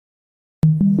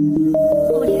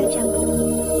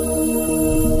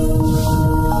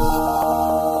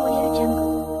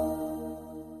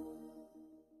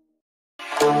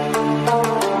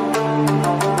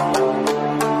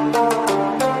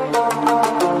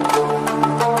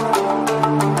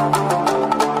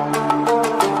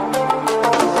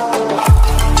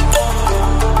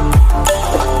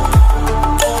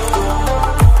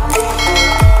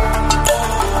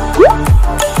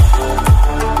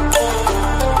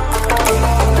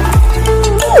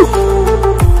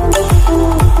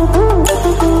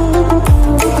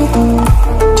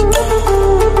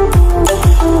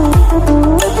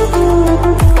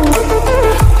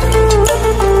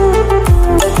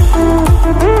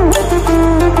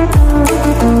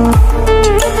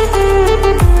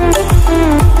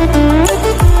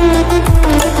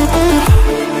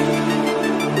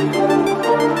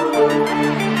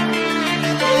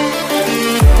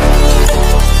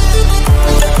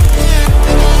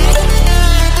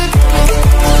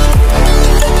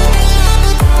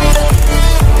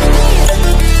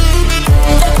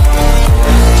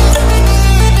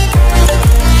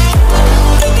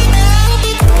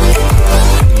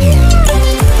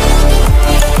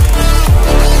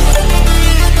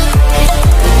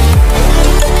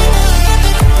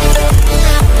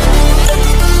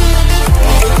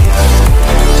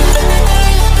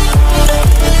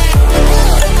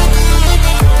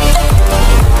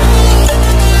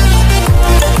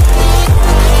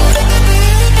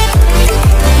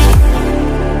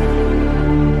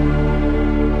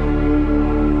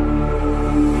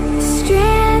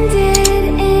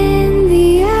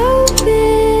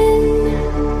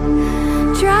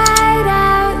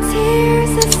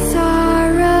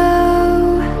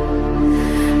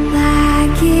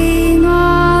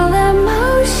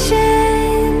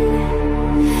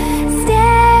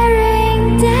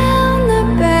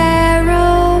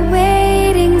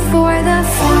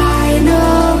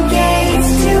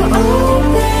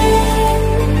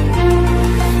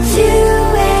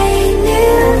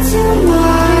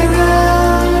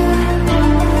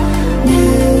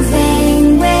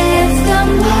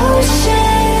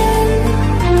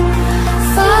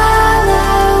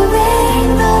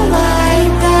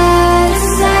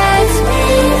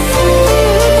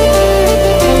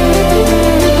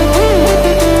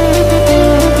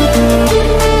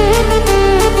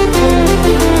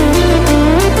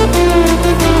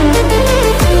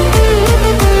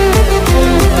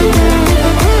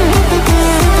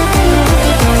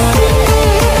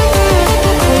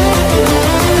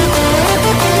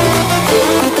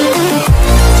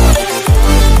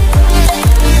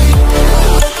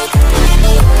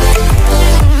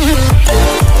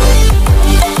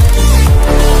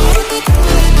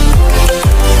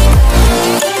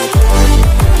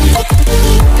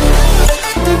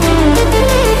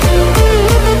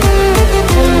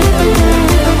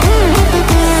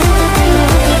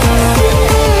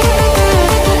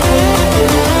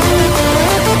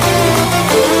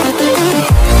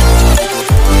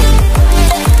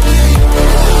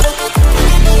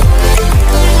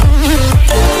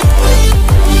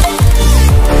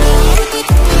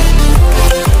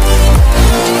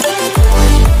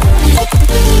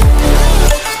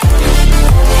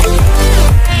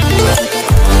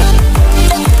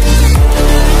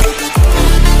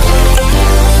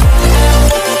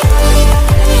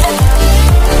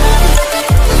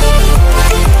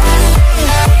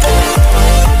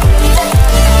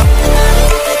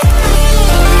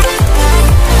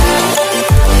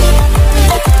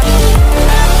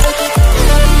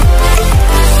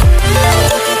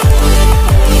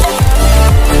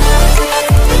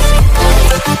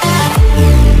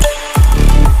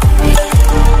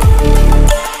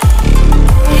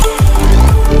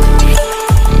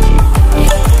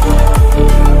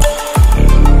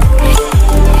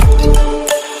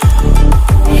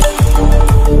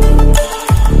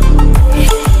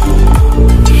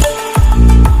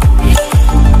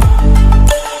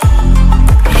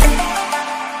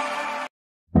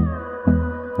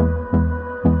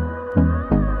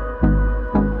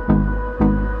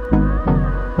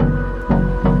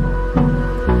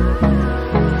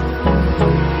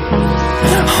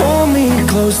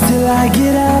close till I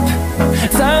get up.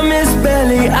 Time is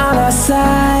barely on our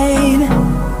side.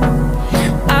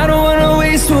 I don't wanna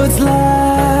waste what's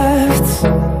left.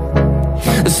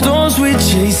 The storms we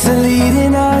chase are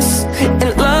leading us,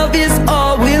 and love is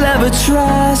all we'll ever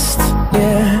trust.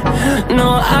 Yeah, no,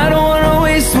 I don't wanna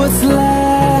waste what's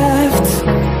left.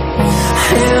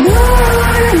 And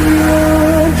on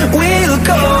we'll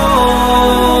go,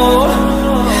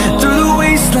 through the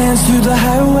wastelands, through the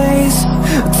highways,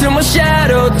 till my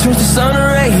shadow turns to sun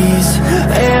rays.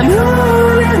 And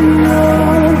on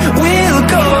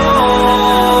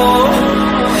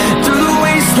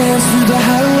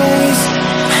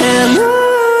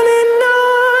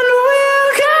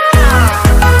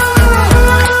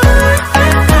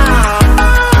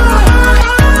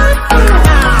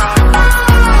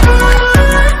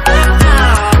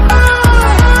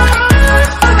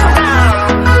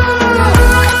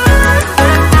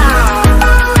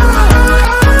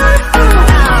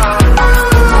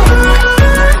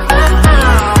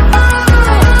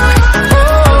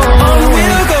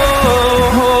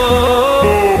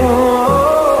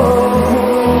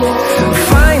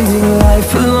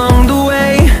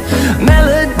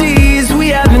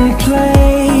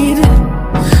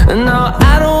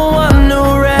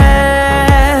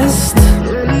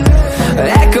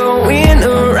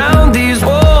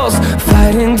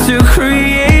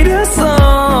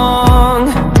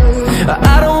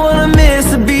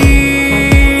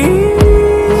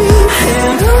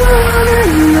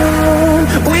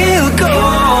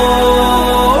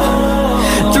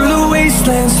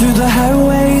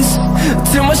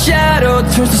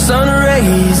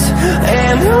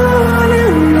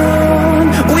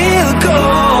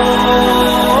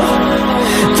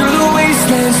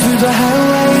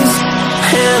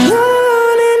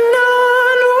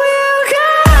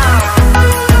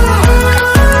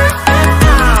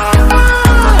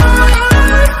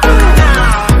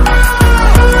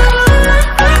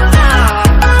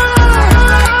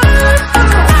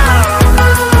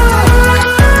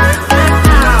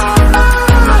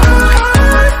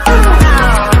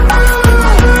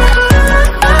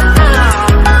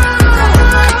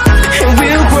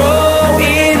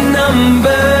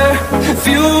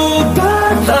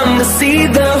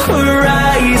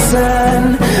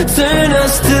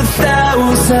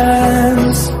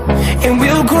thousands, and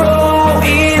we'll grow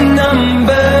in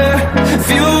number,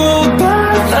 fueled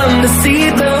by them to see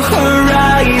the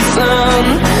horizon,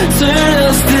 turn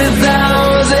us to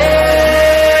thousands.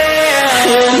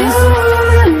 And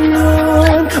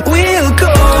on we'll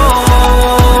go,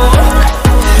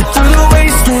 through the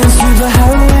wastelands, through the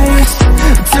highways,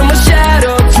 till my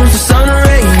shadow turns to sun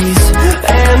rays.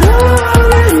 And on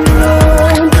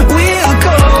we'll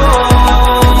go,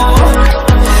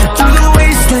 through the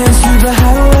wastelands, through the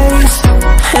highways.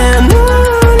 And on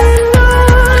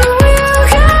we'll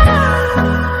go.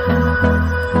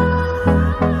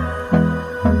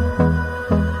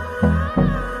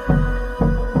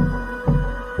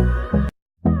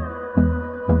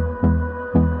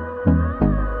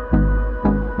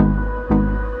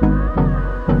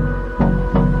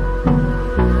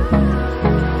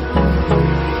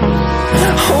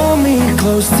 Hold me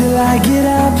close till I get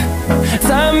up.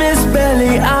 Time is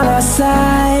barely on our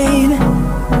side.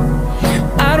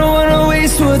 I don't wanna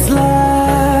waste what's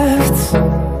left.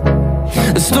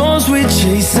 The storms we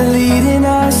chase are leading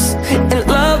us, and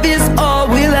love is all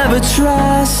we'll ever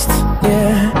trust.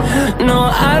 Yeah, no,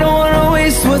 I don't wanna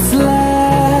waste what's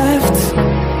left.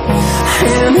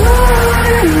 And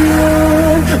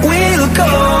on we'll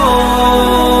go,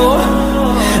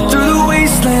 through the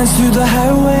wastelands, through the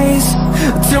highways,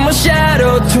 till my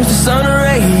shadow turns to sun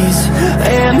rays.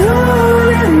 And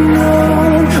on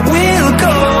we'll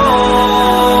go,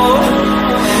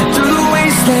 through the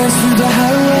wastelands, through the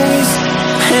highways.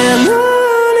 And on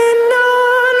we'll go.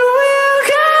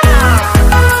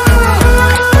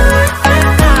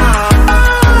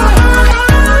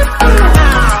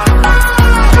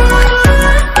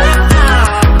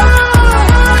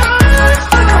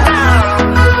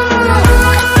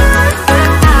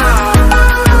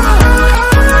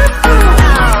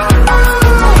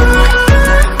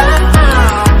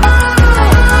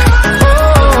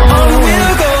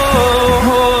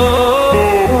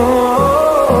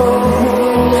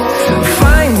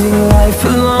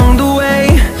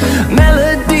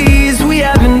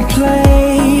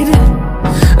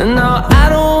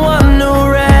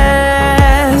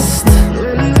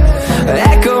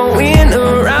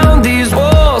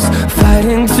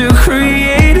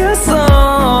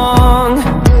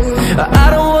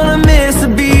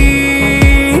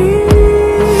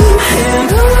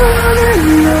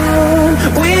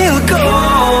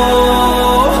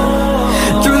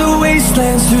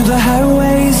 Through the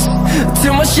highways,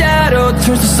 till my shadow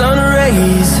turns to sun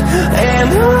rays. And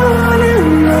on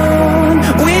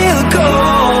we'll go,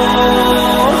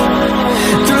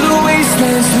 through the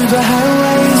wastelands, through the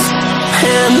highways.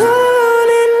 And on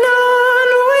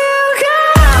we'll go.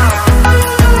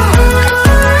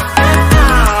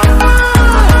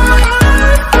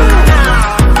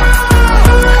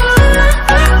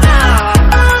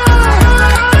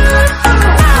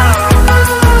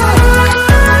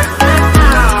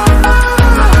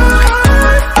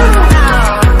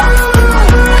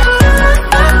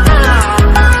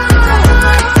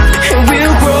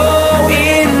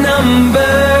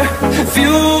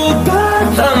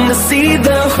 See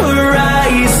the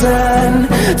horizon,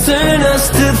 turn us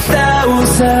to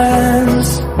thousands,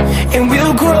 and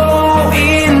we'll grow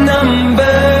in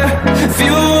number,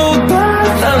 fueled by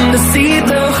them to see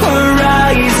the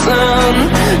horizon,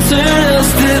 turn